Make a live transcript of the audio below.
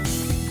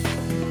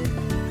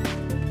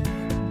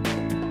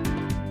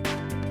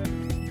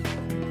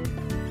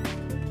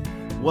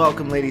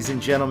Welcome, ladies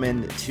and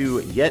gentlemen,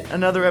 to yet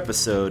another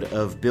episode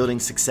of Building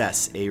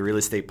Success, a real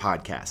estate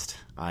podcast.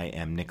 I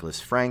am Nicholas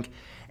Frank,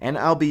 and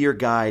I'll be your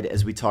guide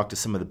as we talk to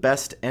some of the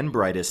best and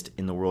brightest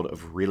in the world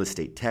of real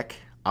estate tech,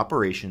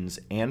 operations,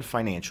 and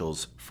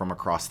financials from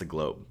across the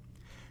globe.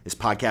 This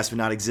podcast would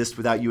not exist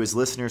without you as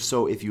listeners,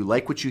 so if you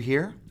like what you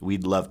hear,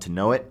 we'd love to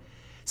know it.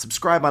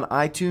 Subscribe on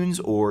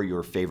iTunes or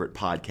your favorite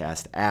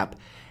podcast app,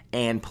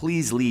 and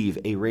please leave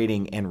a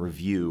rating and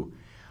review.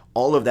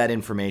 All of that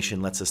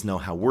information lets us know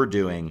how we're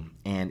doing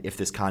and if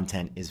this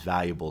content is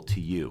valuable to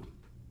you.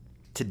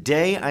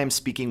 Today, I am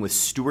speaking with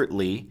Stuart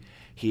Lee.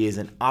 He is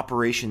an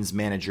operations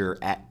manager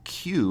at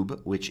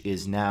Cube, which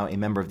is now a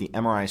member of the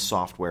MRI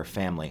Software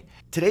family.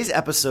 Today's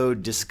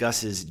episode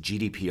discusses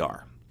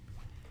GDPR.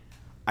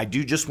 I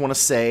do just want to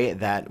say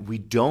that we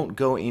don't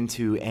go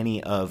into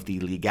any of the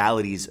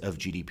legalities of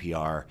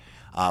GDPR.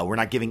 We're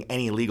not giving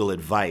any legal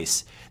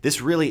advice.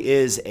 This really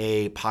is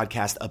a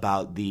podcast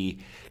about the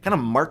kind of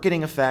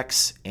marketing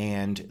effects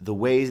and the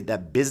ways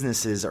that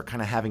businesses are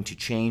kind of having to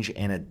change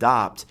and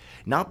adopt,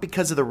 not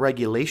because of the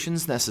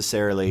regulations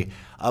necessarily,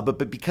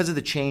 but because of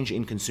the change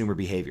in consumer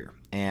behavior.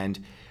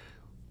 And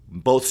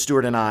both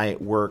Stuart and I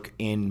work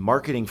in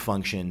marketing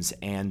functions,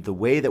 and the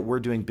way that we're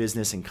doing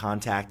business and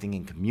contacting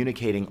and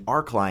communicating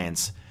our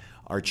clients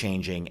are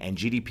changing, and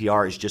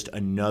GDPR is just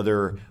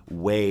another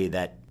way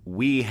that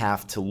we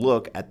have to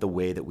look at the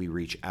way that we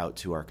reach out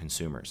to our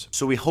consumers.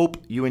 So we hope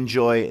you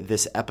enjoy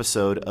this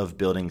episode of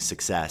Building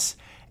Success.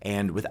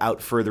 And without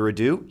further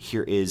ado,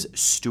 here is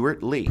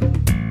Stuart Lee.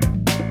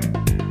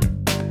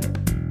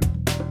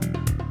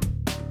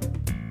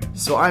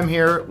 So I'm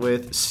here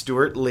with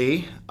Stuart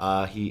Lee.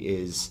 He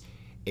is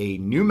a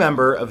new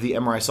member of the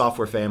MRI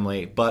Software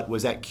family, but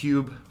was at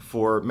Cube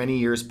for many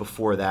years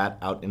before that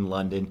out in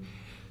London.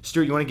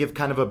 Stuart, you want to give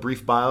kind of a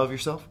brief bio of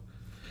yourself?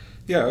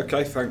 Yeah,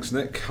 okay, thanks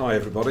Nick. Hi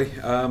everybody.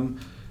 I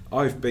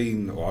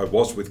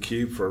was with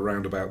Cube for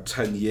around about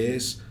 10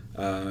 years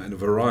in a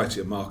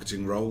variety of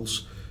marketing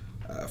roles.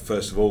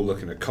 First of all,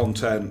 looking at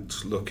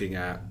content, looking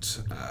at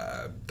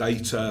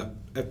data,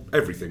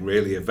 everything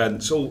really,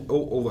 events,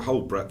 all the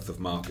whole breadth of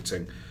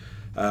marketing.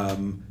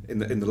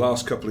 In the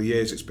last couple of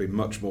years, it's been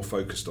much more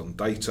focused on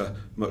data,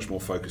 much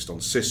more focused on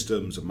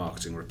systems and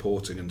marketing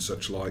reporting and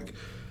such like.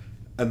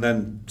 And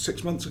then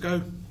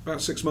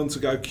about 6 months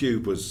ago,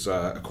 Cube was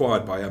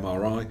acquired by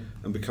MRI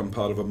and become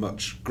part of a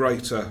much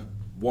greater,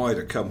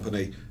 wider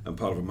company and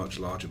part of a much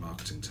larger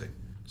marketing team.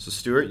 So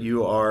Stuart,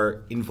 you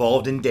are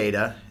involved in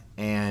data,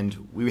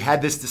 and we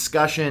had this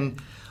discussion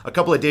a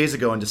couple of days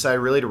ago and decided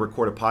really to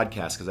record a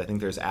podcast because I think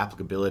there's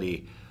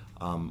applicability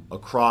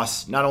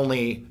across not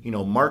only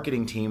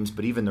marketing teams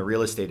but even the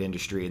real estate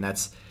industry, and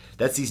that's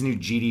these new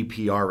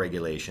GDPR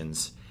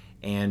regulations.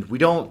 And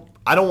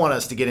I don't want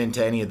us to get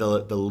into any of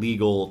the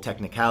legal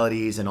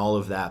technicalities and all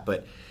of that,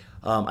 but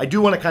I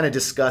do want to kind of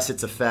discuss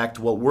its effect,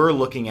 what we're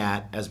looking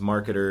at as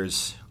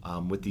marketers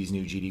with these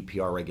new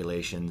GDPR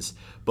regulations,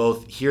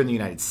 both here in the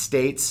United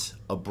States,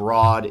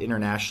 abroad,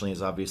 internationally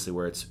is obviously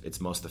where it's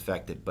most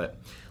affected. But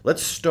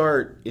let's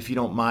start, if you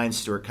don't mind,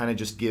 Stuart, kind of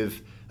just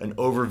give an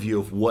overview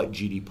of what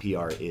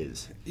GDPR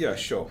is. Yeah,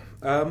 sure.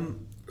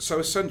 So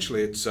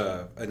essentially it's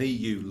an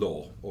EU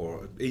law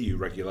or EU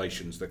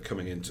regulations that are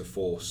coming into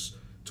force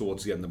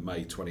towards the end of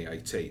May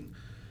 2018.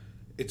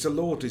 It's a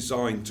law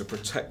designed to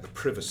protect the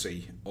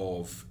privacy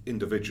of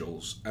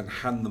individuals and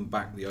hand them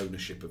back the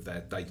ownership of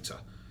their data.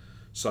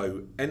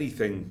 So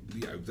anything,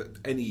 that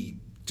any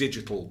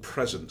digital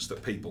presence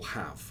that people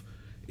have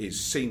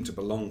is seen to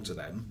belong to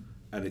them,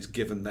 and it's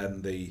given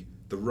them the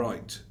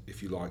right,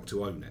 if you like,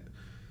 to own it.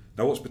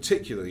 Now what's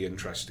particularly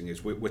interesting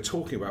is we're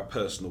talking about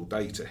personal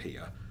data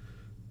here,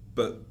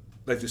 but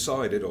they've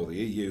decided, or the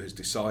EU has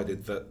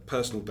decided, that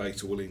personal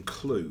data will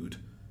include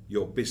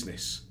your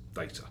business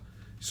data.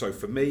 So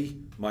for me,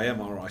 my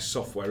MRI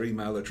Software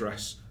email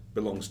address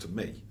belongs to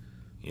me.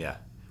 Yeah,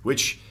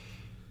 which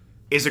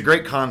is a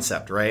great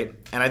concept, right?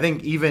 And I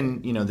think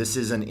even, this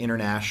is an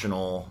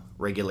international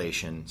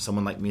regulation.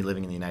 Someone like me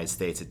living in the United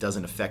States, it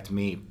doesn't affect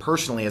me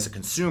personally as a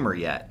consumer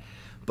yet,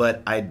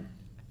 but I'd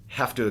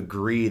have to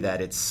agree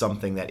that it's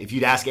something that if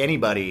you'd ask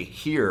anybody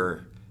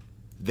here,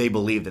 they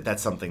believe that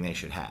that's something they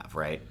should have,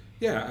 right?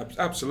 Yeah,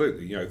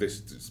 absolutely.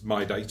 This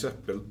my data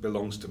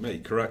belongs to me,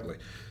 correctly.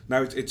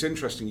 Now, it's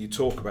interesting you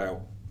talk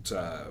about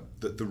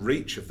the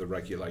reach of the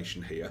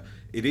regulation here.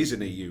 It is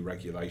an EU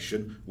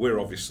regulation. We're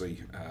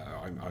obviously,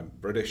 I'm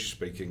British,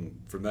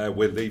 speaking from there.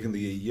 We're leaving the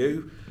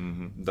EU.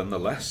 Mm-hmm.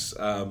 Nonetheless,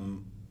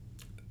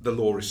 the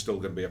law is still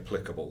going to be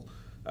applicable.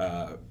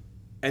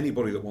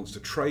 Anybody that wants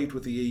to trade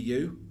with the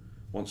EU,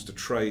 wants to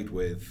trade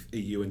with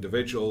EU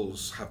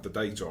individuals, have the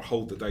data or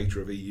hold the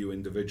data of EU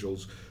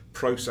individuals,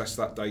 process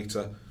that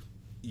data,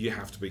 you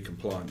have to be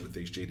compliant with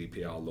these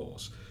GDPR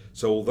laws.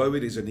 So although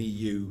it is an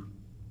EU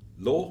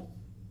law,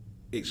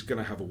 it's going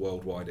to have a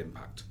worldwide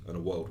impact and a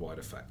worldwide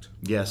effect.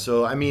 Yeah,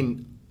 so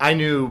I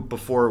knew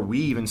before we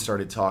even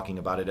started talking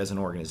about it as an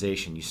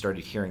organization, you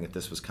started hearing that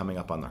this was coming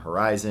up on the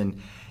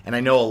horizon. And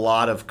I know a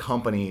lot of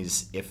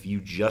companies, if you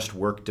just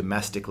work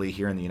domestically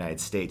here in the United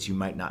States, you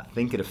might not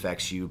think it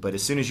affects you. But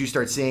as soon as you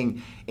start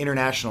seeing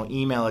international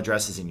email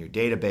addresses in your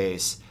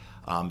database,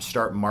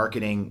 start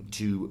marketing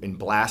to and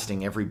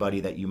blasting everybody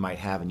that you might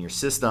have in your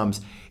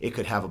systems, it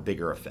could have a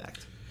bigger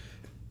effect.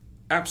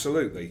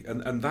 Absolutely,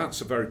 and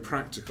that's a very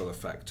practical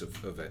effect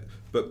of it.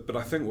 But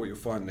I think what you'll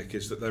find, Nick,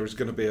 is that there is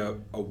going to be a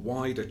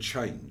wider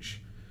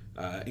change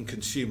in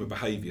consumer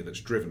behaviour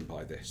that's driven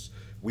by this.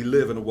 We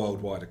live in a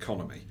worldwide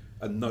economy,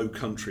 and no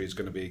country is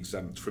going to be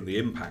exempt from the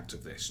impact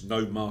of this.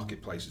 No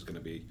marketplace is going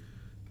to be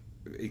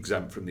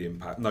exempt from the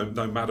impact,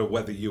 no matter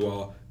whether you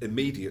are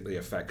immediately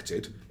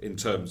affected in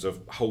terms of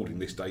holding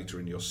this data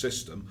in your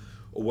system,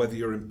 or whether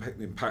you're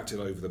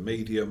impacted over the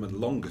medium and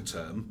longer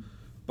term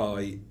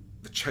by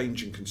the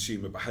change in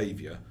consumer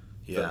behaviour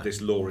that this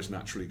law is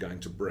naturally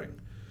going to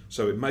bring.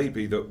 So it may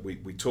be that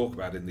we talk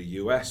about in the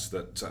US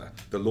that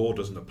the law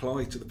doesn't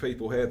apply to the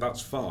people here,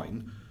 that's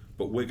fine,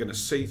 but we're going to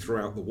see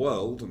throughout the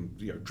world,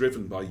 and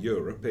driven by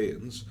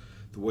Europeans,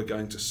 that we're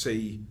going to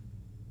see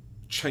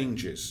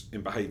changes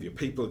in behaviour.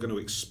 People are going to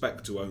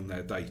expect to own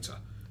their data.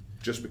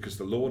 Just because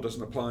the law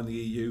doesn't apply in the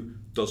EU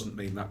doesn't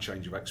mean that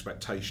change of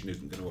expectation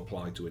isn't going to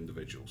apply to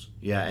individuals.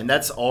 Yeah, and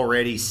that's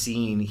already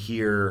seen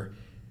here.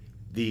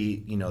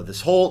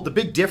 The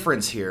big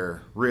difference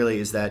here really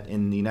is that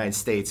in the United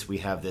States we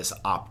have this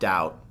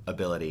opt-out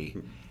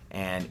ability,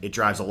 and it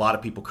drives a lot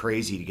of people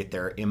crazy to get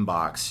their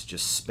inbox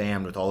just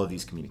spammed with all of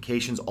these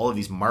communications, all of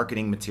these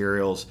marketing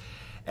materials,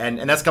 and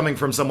that's coming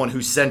from someone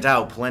who sent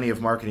out plenty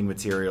of marketing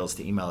materials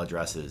to email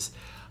addresses.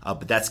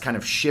 But that's kind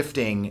of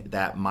shifting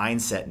that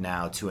mindset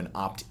now to an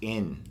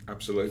opt-in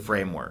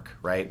framework,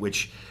 right?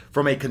 Which,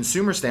 from a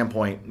consumer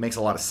standpoint, makes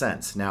a lot of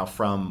sense. Now,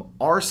 from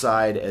our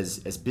side as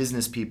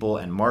business people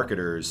and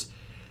marketers,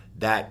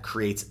 that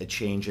creates a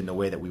change in the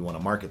way that we want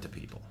to market to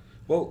people.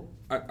 Well,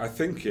 I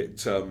think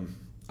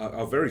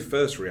our very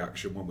first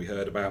reaction when we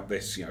heard about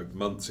this,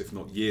 months, if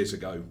not years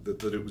ago,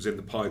 that it was in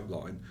the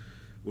pipeline,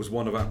 was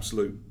one of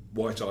absolute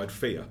white-eyed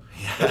fear.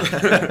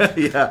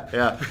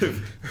 Yeah.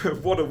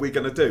 What are we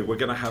going to do? We're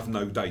going to have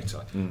no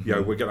data.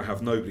 Mm-hmm. We're going to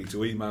have nobody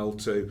to email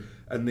to.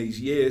 And these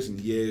years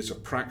and years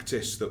of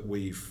practice that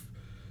we've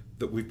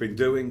been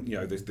doing,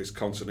 this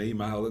constant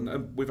email,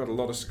 and we've had a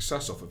lot of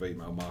success off of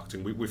email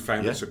marketing. We've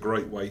found it's a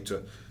great way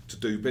to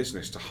do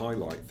business, to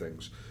highlight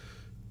things.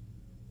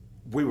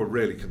 We were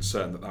really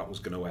concerned that was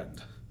going to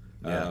end.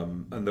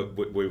 And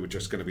that we were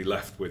just going to be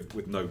left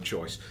with no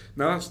choice.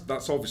 Now,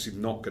 that's obviously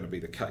not going to be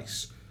the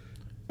case.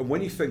 And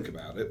when you think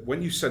about it,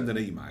 when you send an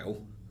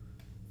email,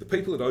 the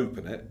people that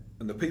open it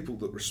and the people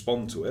that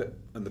respond to it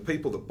and the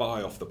people that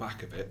buy off the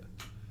back of it,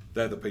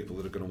 they're the people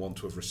that are going to want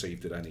to have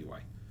received it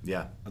anyway.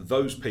 Yeah. And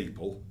those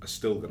people are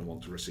still going to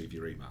want to receive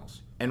your emails.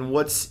 And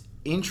what's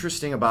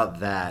interesting about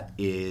that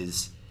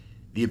is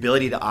the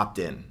ability to opt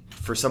in.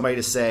 For somebody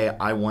to say,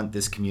 I want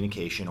this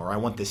communication or I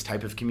want this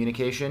type of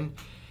communication,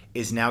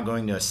 is now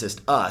going to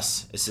assist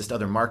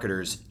other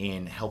marketers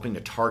in helping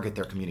to target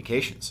their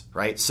communications,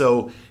 right?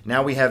 So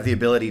now we have the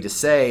ability to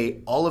say,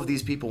 all of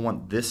these people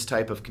want this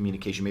type of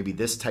communication, maybe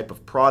this type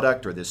of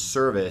product or this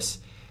service,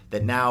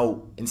 that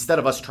now, instead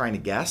of us trying to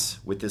guess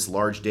with this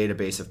large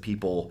database of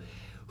people,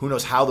 who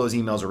knows how those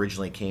emails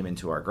originally came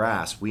into our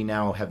grasp, we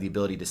now have the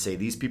ability to say,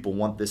 these people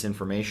want this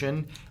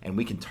information, and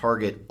we can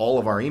target all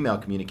of our email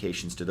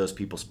communications to those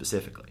people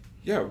specifically.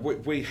 Yeah,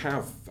 we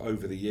have,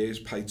 over the years,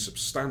 paid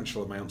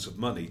substantial amounts of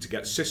money to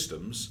get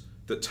systems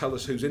that tell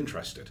us who's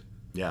interested.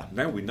 Yeah.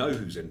 Now we know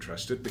who's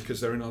interested because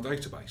they're in our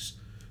database.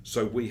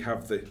 So we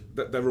have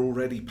they're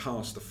already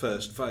past the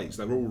first phase.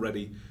 They're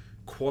already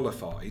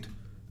qualified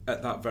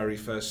at that very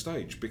first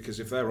stage, because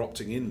if they're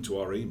opting into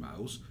our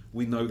emails,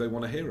 we know they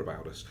want to hear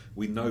about us.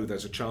 We know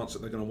there's a chance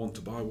that they're going to want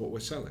to buy what we're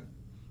selling.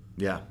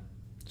 Yeah.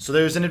 So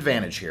there's an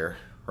advantage here,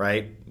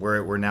 right?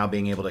 Where we're now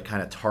being able to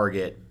kind of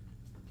target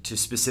to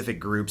specific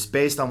groups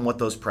based on what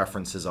those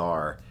preferences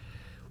are.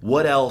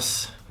 What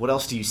else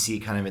do you see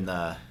kind of in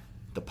the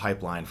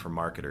pipeline for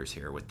marketers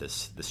here with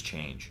this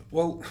change?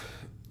 Well,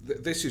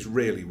 this is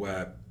really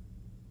where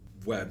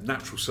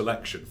natural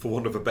selection, for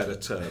want of a better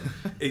term,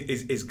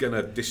 is going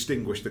to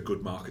distinguish the good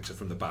marketer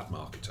from the bad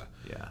marketer.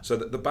 Yeah. So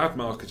that the bad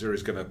marketer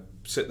is going to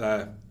sit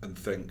there and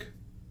think,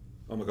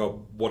 oh my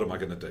God, what am I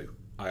going to do?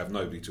 I have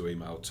nobody to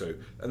email to.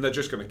 And they're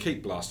just going to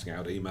keep blasting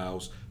out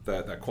emails.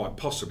 They're quite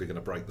possibly going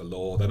to break the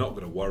law. They're not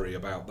going to worry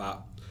about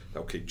that.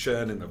 They'll keep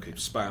churning, they'll keep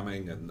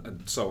spamming,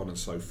 and so on and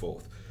so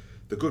forth.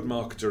 The good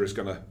marketer is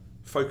going to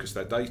focus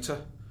their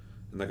data,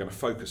 and they're going to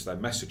focus their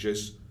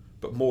messages,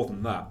 but more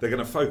than that, they're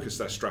going to focus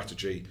their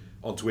strategy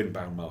onto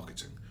inbound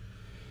marketing.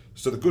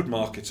 So the good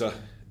marketer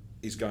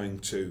is going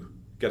to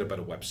get a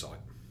better website.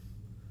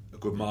 A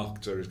good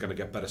marketer is going to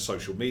get better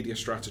social media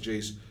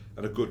strategies,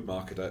 and a good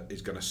marketer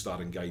is going to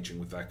start engaging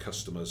with their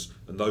customers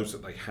and those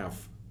that they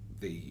have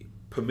the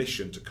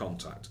permission to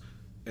contact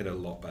in a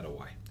lot better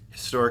way.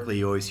 Historically,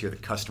 you always hear the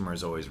customer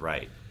is always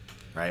right.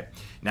 right?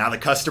 Now the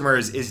customer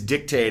is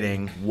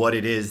dictating what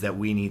it is that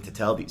we need to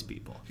tell these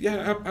people.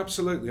 Yeah,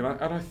 absolutely. And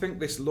I think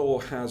this law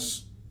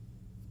has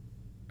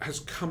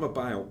come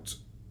about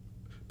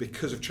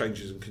because of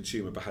changes in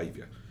consumer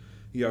behaviour.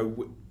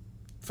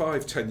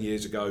 5-10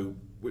 years ago,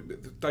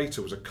 the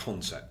data was a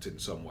concept in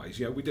some ways.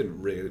 We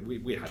didn't really.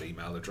 We had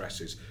email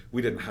addresses.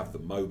 We didn't have the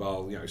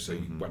mobile. So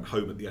you went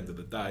home at the end of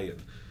the day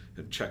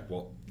and checked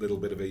what little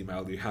bit of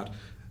email you had.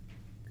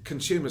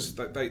 Consumers,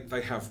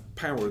 they have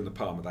power in the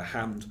palm of their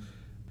hand.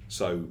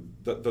 So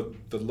the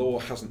law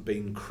hasn't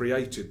been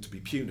created to be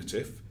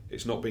punitive.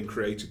 It's not been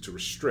created to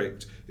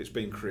restrict. It's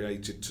been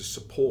created to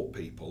support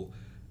people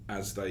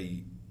as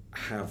they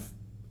have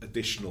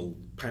additional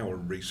power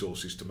and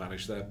resources to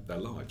manage their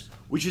lives.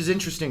 Which is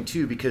interesting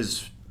too,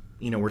 because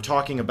we're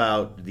talking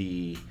about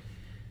the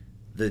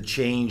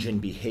change in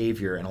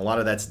behavior, and a lot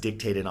of that's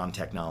dictated on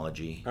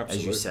technology. Absolutely.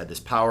 As you said, this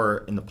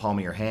power in the palm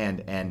of your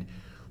hand, and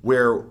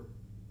when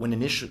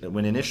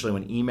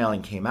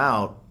emailing came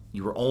out,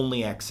 you were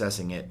only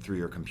accessing it through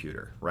your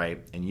computer,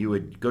 right? And you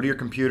would go to your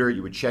computer,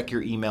 you would check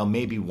your email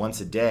maybe once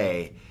a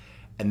day,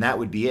 and that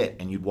would be it,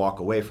 and you'd walk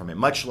away from it,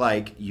 much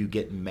like you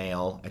get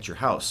mail at your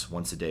house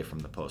once a day from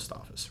the post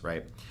office,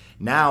 right?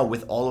 Now,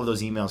 with all of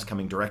those emails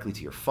coming directly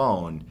to your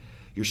phone,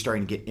 you're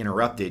starting to get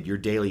interrupted. Your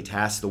daily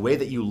tasks, the way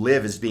that you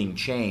live, is being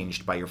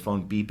changed by your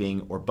phone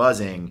beeping or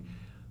buzzing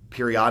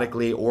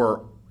periodically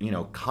or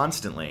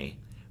constantly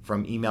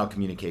from email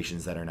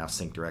communications that are now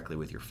synced directly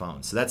with your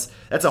phone. So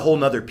that's a whole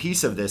nother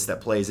piece of this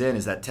that plays in,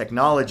 is that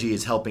technology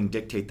is helping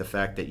dictate the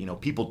fact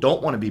that people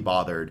don't want to be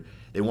bothered.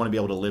 They want to be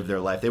able to live their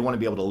life. They want to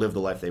be able to live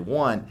the life they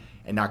want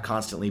and not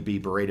constantly be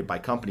berated by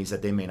companies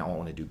that they may not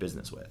want to do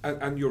business with.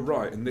 And you're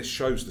right, and this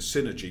shows the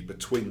synergy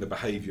between the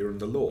behaviour and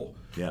the law.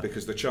 Yeah.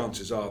 Because the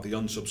chances are the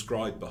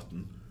unsubscribe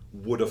button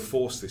would have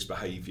forced this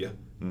behaviour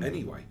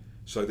anyway.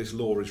 So this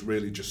law is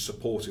really just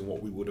supporting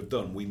what we would have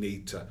done. We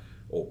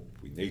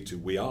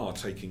are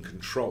taking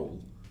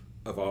control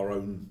of our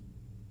own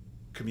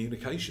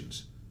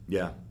communications.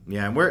 Yeah,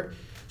 and we're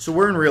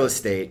in real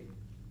estate,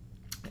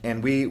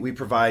 and we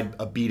provide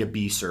a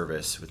B2B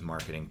service with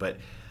marketing, but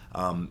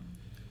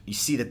you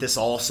see that this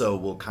also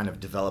will kind of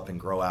develop and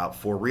grow out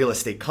for real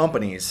estate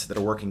companies that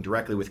are working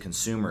directly with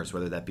consumers,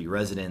 whether that be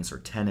residents or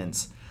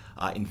tenants,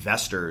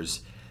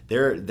 investors.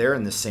 They're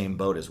in the same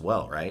boat as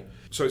well, right?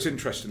 So it's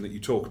interesting that you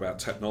talk about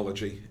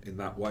technology in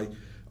that way.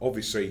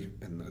 Obviously,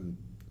 and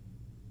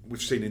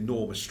we've seen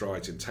enormous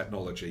strides in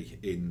technology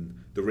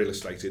in the real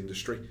estate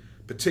industry,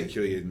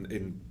 particularly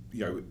in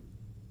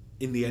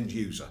the end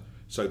user.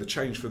 So the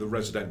change for the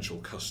residential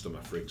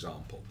customer, for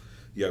example,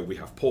 we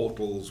have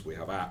portals, we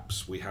have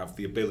apps, we have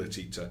the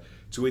ability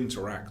to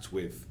interact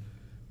with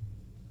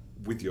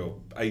your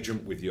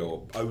agent, with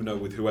your owner,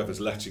 with whoever's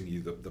letting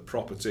you the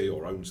property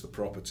or owns the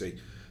property.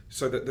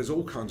 So that there's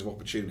all kinds of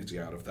opportunity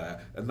out of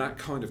there, and that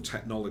kind of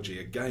technology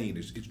again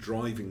is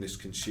driving this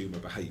consumer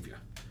behaviour.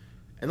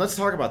 And let's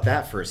talk about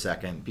that for a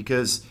second,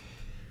 because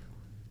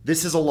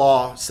this is a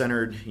law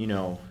centered,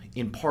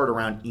 in part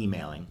around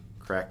emailing,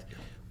 correct?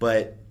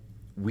 But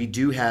we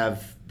do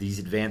have these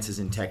advances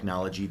in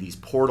technology, these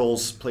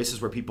portals,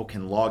 places where people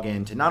can log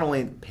in to not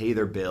only pay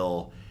their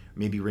bill,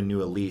 maybe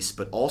renew a lease,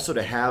 but also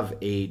to have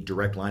a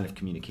direct line of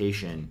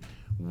communication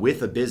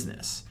with a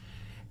business.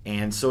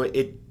 And so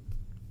it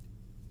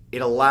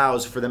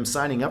allows for them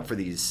signing up for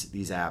these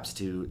apps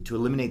to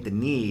eliminate the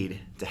need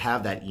to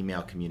have that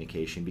email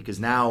communication, because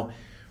now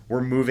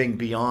we're moving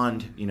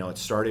beyond, it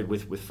started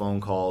with phone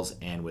calls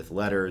and with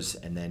letters,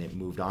 and then it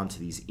moved on to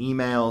these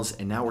emails,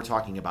 and now we're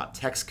talking about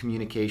text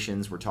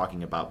communications, we're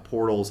talking about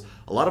portals,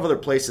 a lot of other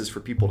places for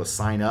people to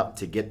sign up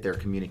to get their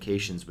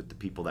communications with the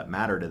people that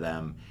matter to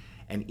them,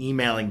 and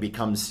emailing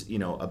becomes,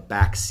 a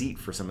back seat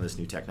for some of this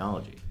new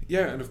technology.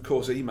 Yeah, and of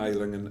course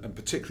emailing, and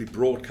particularly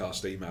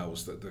broadcast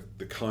emails,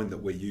 the kind that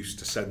we're used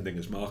to sending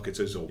as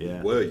marketers, or we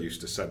were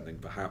used to sending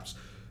perhaps,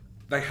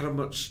 they had a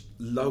much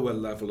lower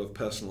level of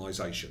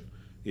personalisation.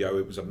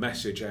 It was a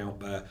message out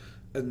there,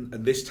 and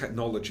this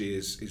technology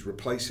is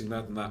replacing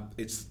that, and that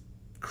it's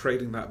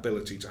creating that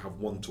ability to have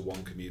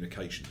one-to-one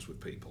communications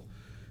with people.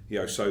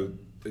 So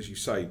as you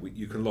say,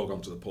 you can log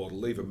onto the portal,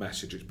 leave a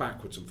message, it's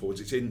backwards and forwards,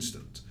 it's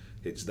instant,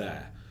 it's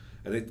there.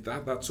 And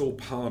that's all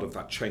part of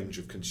that change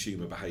of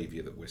consumer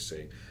behaviour that we're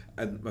seeing.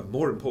 And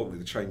more importantly,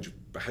 the change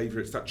of behaviour,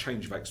 it's that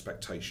change of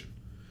expectation.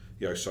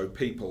 So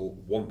people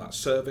want that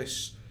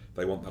service,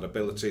 they want that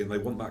ability, and they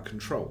want that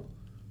control.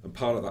 And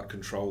part of that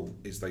control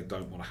is they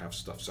don't want to have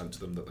stuff sent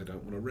to them that they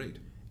don't want to read.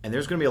 And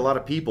there's going to be a lot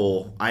of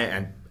people,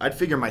 I'd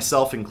figure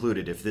myself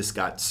included, if this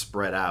got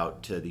spread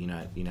out to the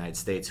United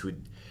States, who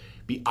would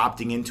be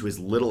opting into as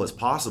little as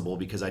possible,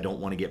 because I don't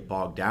want to get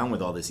bogged down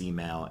with all this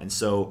email. And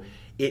so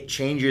it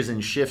changes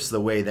and shifts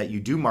the way that you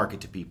do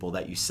market to people,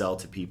 that you sell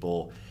to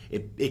people.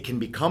 It can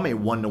become a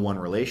one-to-one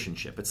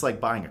relationship. It's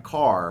like buying a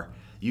car.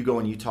 You go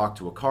and you talk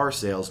to a car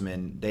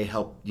salesman. They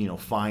help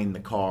find the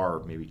car,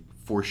 or maybe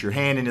force your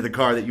hand into the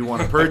car that you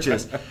want to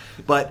purchase.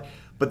 But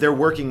But they're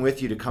working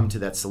with you to come to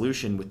that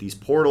solution. With these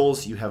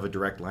portals, you have a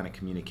direct line of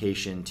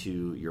communication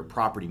to your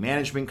property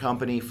management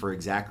company for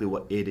exactly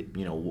what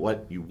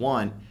you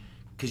want,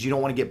 because you don't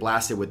want to get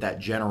blasted with that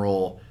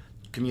general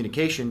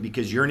communication,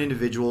 because you're an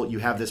individual, you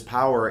have this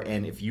power,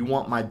 and if you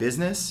want my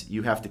business,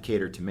 you have to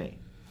cater to me.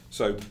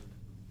 So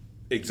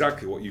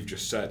exactly what you've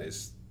just said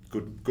is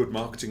good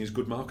marketing is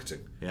good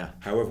marketing. Yeah.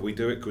 However we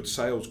do it, good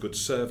sales, good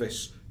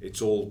service,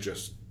 it's all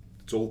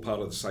part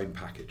of the same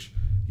package.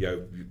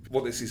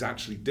 What this is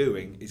actually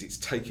doing is it's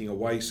taking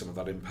away some of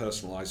that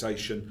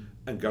impersonalization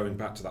and going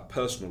back to that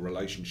personal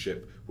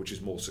relationship, which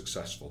is more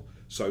successful.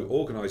 So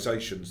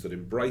organizations that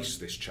embrace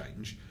this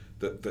change,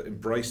 that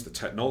embrace the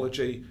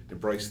technology,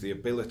 embrace the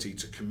ability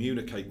to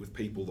communicate with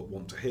people that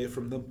want to hear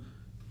from them,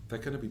 they're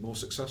going to be more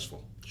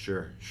successful.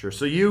 Sure.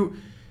 So you're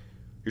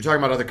talking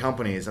about other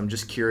companies. I'm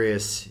just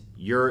curious.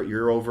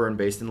 You're over and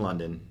based in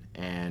London,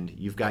 and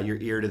you've got your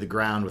ear to the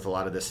ground with a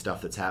lot of this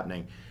stuff that's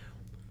happening.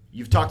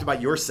 You've talked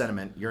about your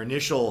sentiment, your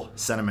initial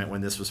sentiment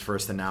when this was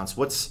first announced.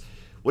 What's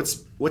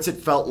it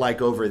felt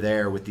like over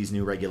there with these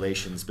new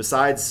regulations?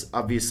 Besides,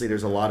 obviously,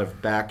 there's a lot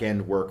of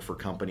back-end work for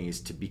companies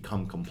to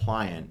become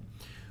compliant.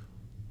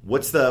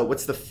 What's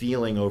the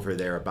feeling over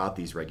there about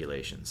these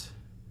regulations?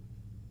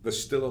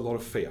 There's still a lot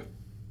of fear.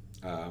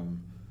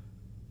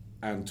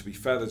 And to be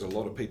fair, there's a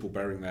lot of people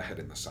burying their head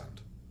in the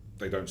sand.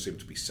 They don't seem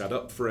to be set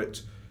up for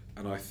it.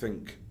 And I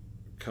think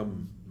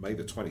come May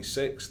the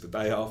 26th, the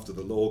day after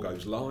the law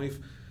goes live,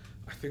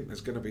 I think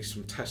there's going to be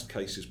some test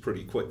cases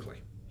pretty quickly.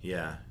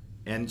 Yeah.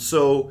 And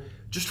so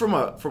just from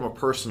a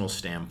personal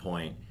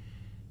standpoint,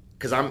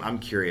 because I'm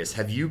curious,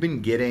 have you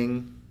been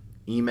getting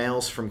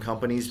emails from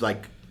companies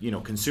like,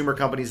 consumer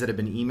companies that have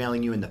been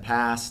emailing you in the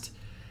past?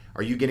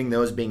 Are you getting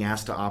those being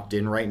asked to opt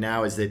in right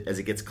now as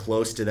it gets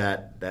close to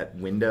that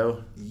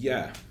window?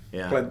 Yeah.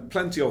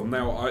 Plenty of them.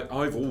 Now,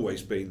 I've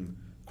always been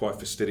quite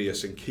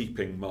fastidious in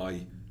keeping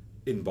my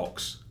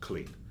inbox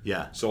clean.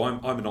 Yeah. So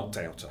I'm an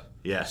opt-outer.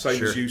 Yeah, Same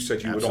sure. as you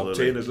said, you Absolutely. would opt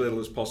in as little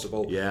as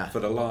possible. Yeah. For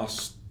the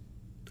last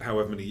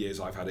however many years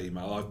I've had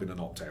email, I've been an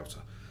opt-outer.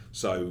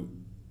 So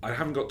I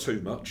haven't got too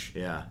much.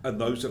 Yeah.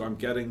 And those that I'm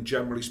getting,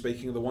 generally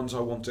speaking, are the ones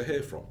I want to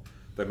hear from.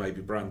 There may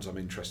be brands I'm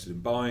interested in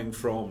buying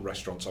from,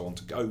 restaurants I want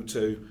to go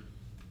to.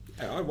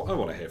 I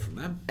want to hear from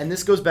them. And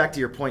this goes back to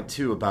your point,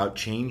 too, about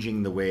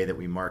changing the way that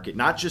we market,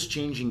 not just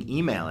changing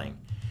emailing.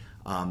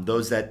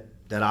 Those that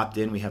opt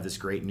in, we have this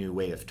great new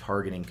way of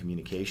targeting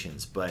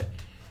communications. But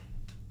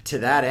to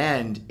that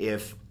end,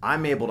 if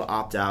I'm able to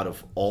opt out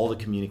of all the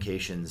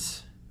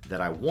communications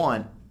that I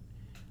want,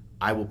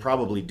 I will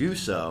probably do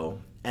so.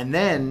 And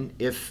then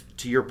if,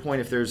 to your point,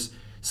 if there's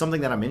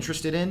something that I'm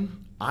interested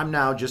in, I'm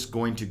now just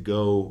going to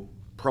go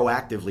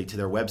proactively to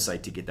their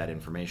website to get that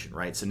information,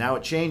 right? So now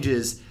it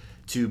changes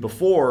to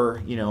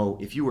before,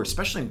 if you were,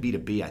 especially in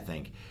B2B, I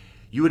think,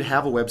 you would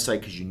have a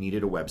website because you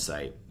needed a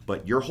website,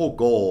 but your whole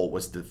goal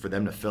was for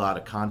them to fill out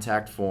a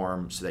contact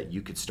form so that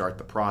you could start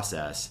the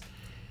process,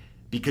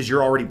 because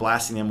you're already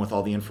blasting them with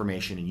all the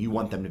information and you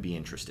want them to be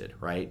interested,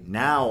 right?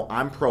 Now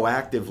I'm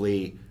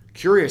proactively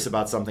curious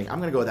about something. I'm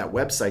going to go to that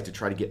website to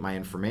try to get my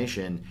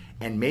information,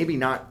 and maybe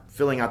not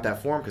filling out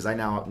that form because I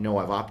now know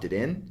I've opted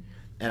in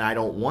and I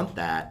don't want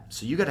that.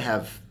 So you got to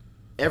have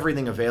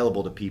everything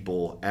available to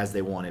people as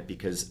they want it,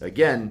 because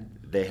again,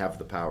 they have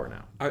the power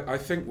now. I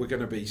think we're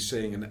going to be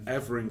seeing an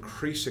ever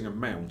increasing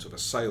amount of a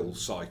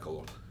sales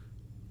cycle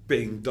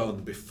being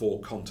done before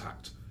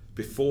contact.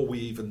 Before we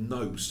even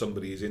know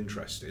somebody is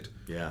interested,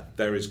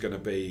 there is going to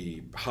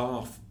be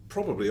half,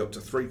 probably up to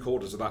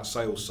 3/4 of that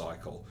sales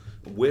cycle.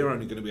 And we're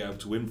only going to be able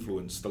to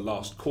influence the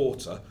last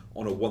quarter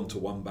on a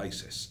one-to-one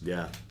basis.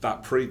 Yeah.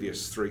 That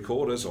previous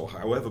 3/4, or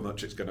however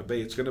much it's going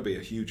to be a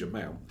huge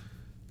amount.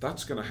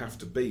 That's going to have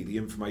to be the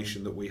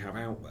information that we have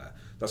out there.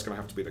 That's going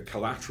to have to be the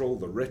collateral,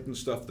 the written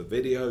stuff, the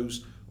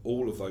videos,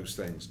 all of those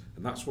things.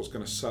 And that's what's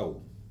going to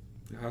sell.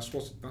 That's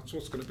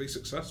what's going to be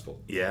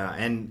successful. Yeah,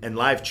 and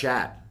live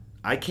chat.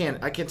 I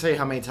can't tell you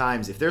how many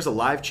times, if there's a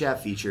live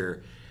chat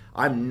feature,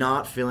 I'm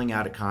not filling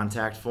out a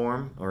contact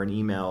form or an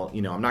email.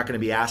 I'm not going to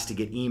be asked to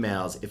get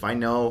emails if I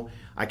know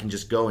I can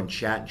just go and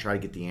chat and try to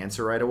get the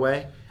answer right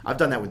away. I've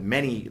done that with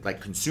many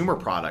consumer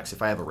products.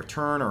 If I have a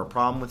return or a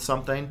problem with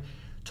something,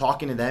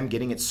 talking to them,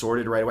 getting it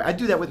sorted right away. I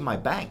do that with my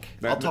bank.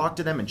 I'll talk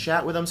to them and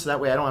chat with them so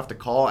that way I don't have to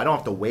call. I don't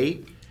have to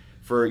wait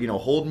for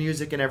hold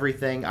music and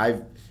everything.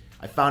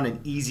 I found an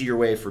easier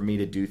way for me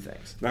to do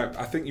things. Now,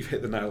 I think you've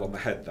hit the nail on the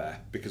head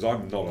there, because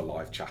I'm not a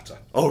live chatter.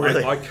 Oh,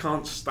 really? I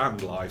can't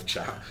stand live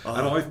chat,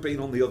 and I've been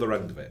on the other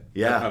end of it.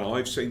 Yeah. And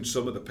I've seen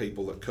some of the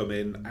people that come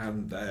in,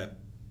 and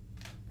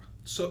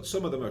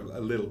some of them are a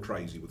little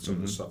crazy with some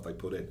of the stuff they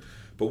put in.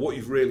 But what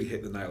you've really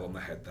hit the nail on the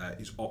head there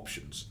is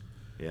options.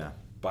 Yeah.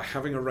 By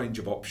having a range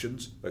of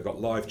options, they've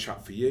got live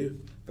chat for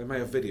you, they may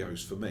have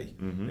videos for me.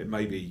 It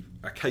may be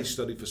a case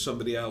study for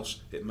somebody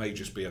else, it may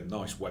just be a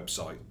nice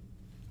website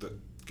that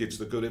gives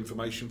the good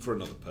information for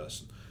another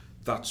person.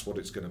 That's what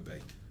it's going to be.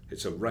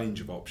 It's a range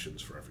of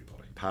options for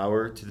everybody.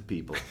 Power to the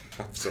people.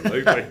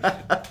 Absolutely.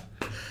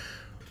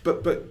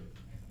 But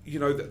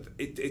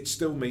it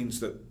still means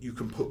that you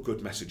can put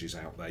good messages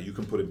out there. You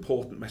can put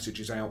important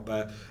messages out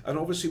there. And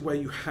obviously where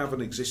you have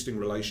an existing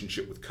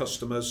relationship with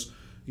customers,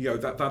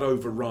 that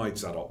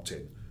overrides that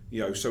opt-in.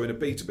 So in a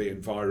B2B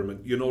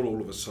environment, you're not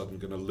all of a sudden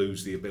going to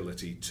lose the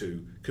ability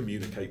to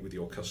communicate with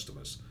your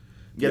customers.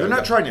 Yeah, they're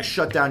not trying to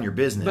shut down your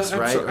business,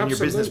 right? And your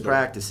business Absolutely.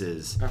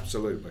 practices.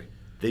 Absolutely.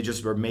 They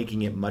just are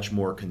making it much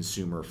more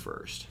consumer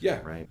first.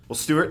 Yeah. Right. Well,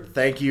 Stuart,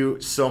 thank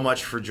you so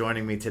much for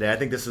joining me today. I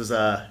think this was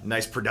a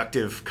nice,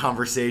 productive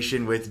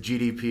conversation with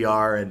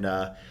GDPR,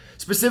 and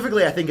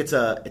specifically, I think it's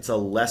a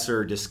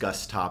lesser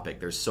discussed topic.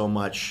 There's so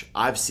much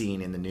I've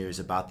seen in the news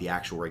about the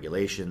actual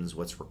regulations,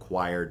 what's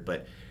required,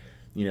 but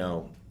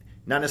not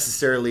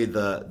necessarily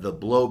the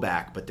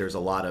blowback, but there's a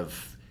lot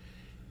of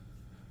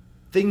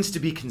things to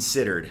be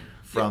considered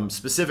from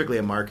specifically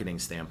a marketing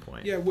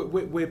standpoint. Yeah,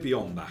 we're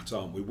beyond that,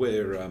 aren't we?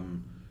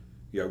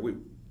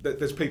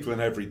 There's people in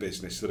every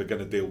business that are going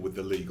to deal with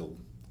the legal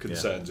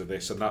concerns of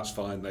this, and that's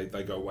fine.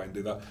 They go away and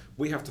do that.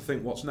 We have to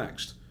think what's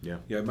next. Yeah.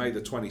 May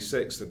the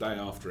 26th, the day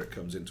after it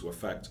comes into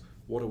effect,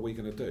 what are we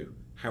going to do?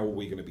 How are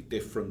we going to be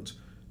different?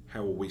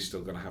 How are we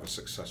still going to have a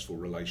successful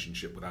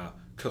relationship with our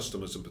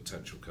customers and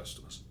potential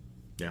customers?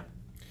 Yeah.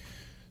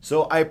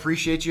 So I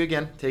appreciate you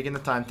again taking the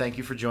time. Thank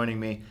you for joining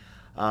me.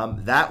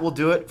 That will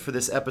do it for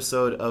this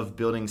episode of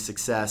Building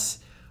Success.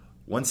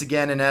 Once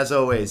again, and as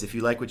always, if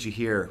you like what you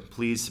hear,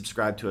 please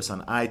subscribe to us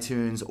on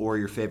iTunes or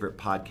your favorite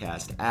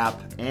podcast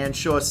app, and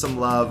show us some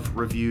love.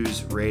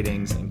 Reviews,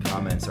 ratings, and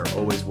comments are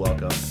always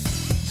welcome,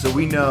 so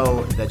we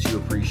know that you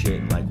appreciate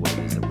and like what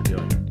it is that we're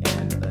doing.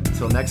 And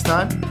until next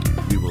time,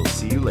 we will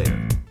see you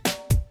later.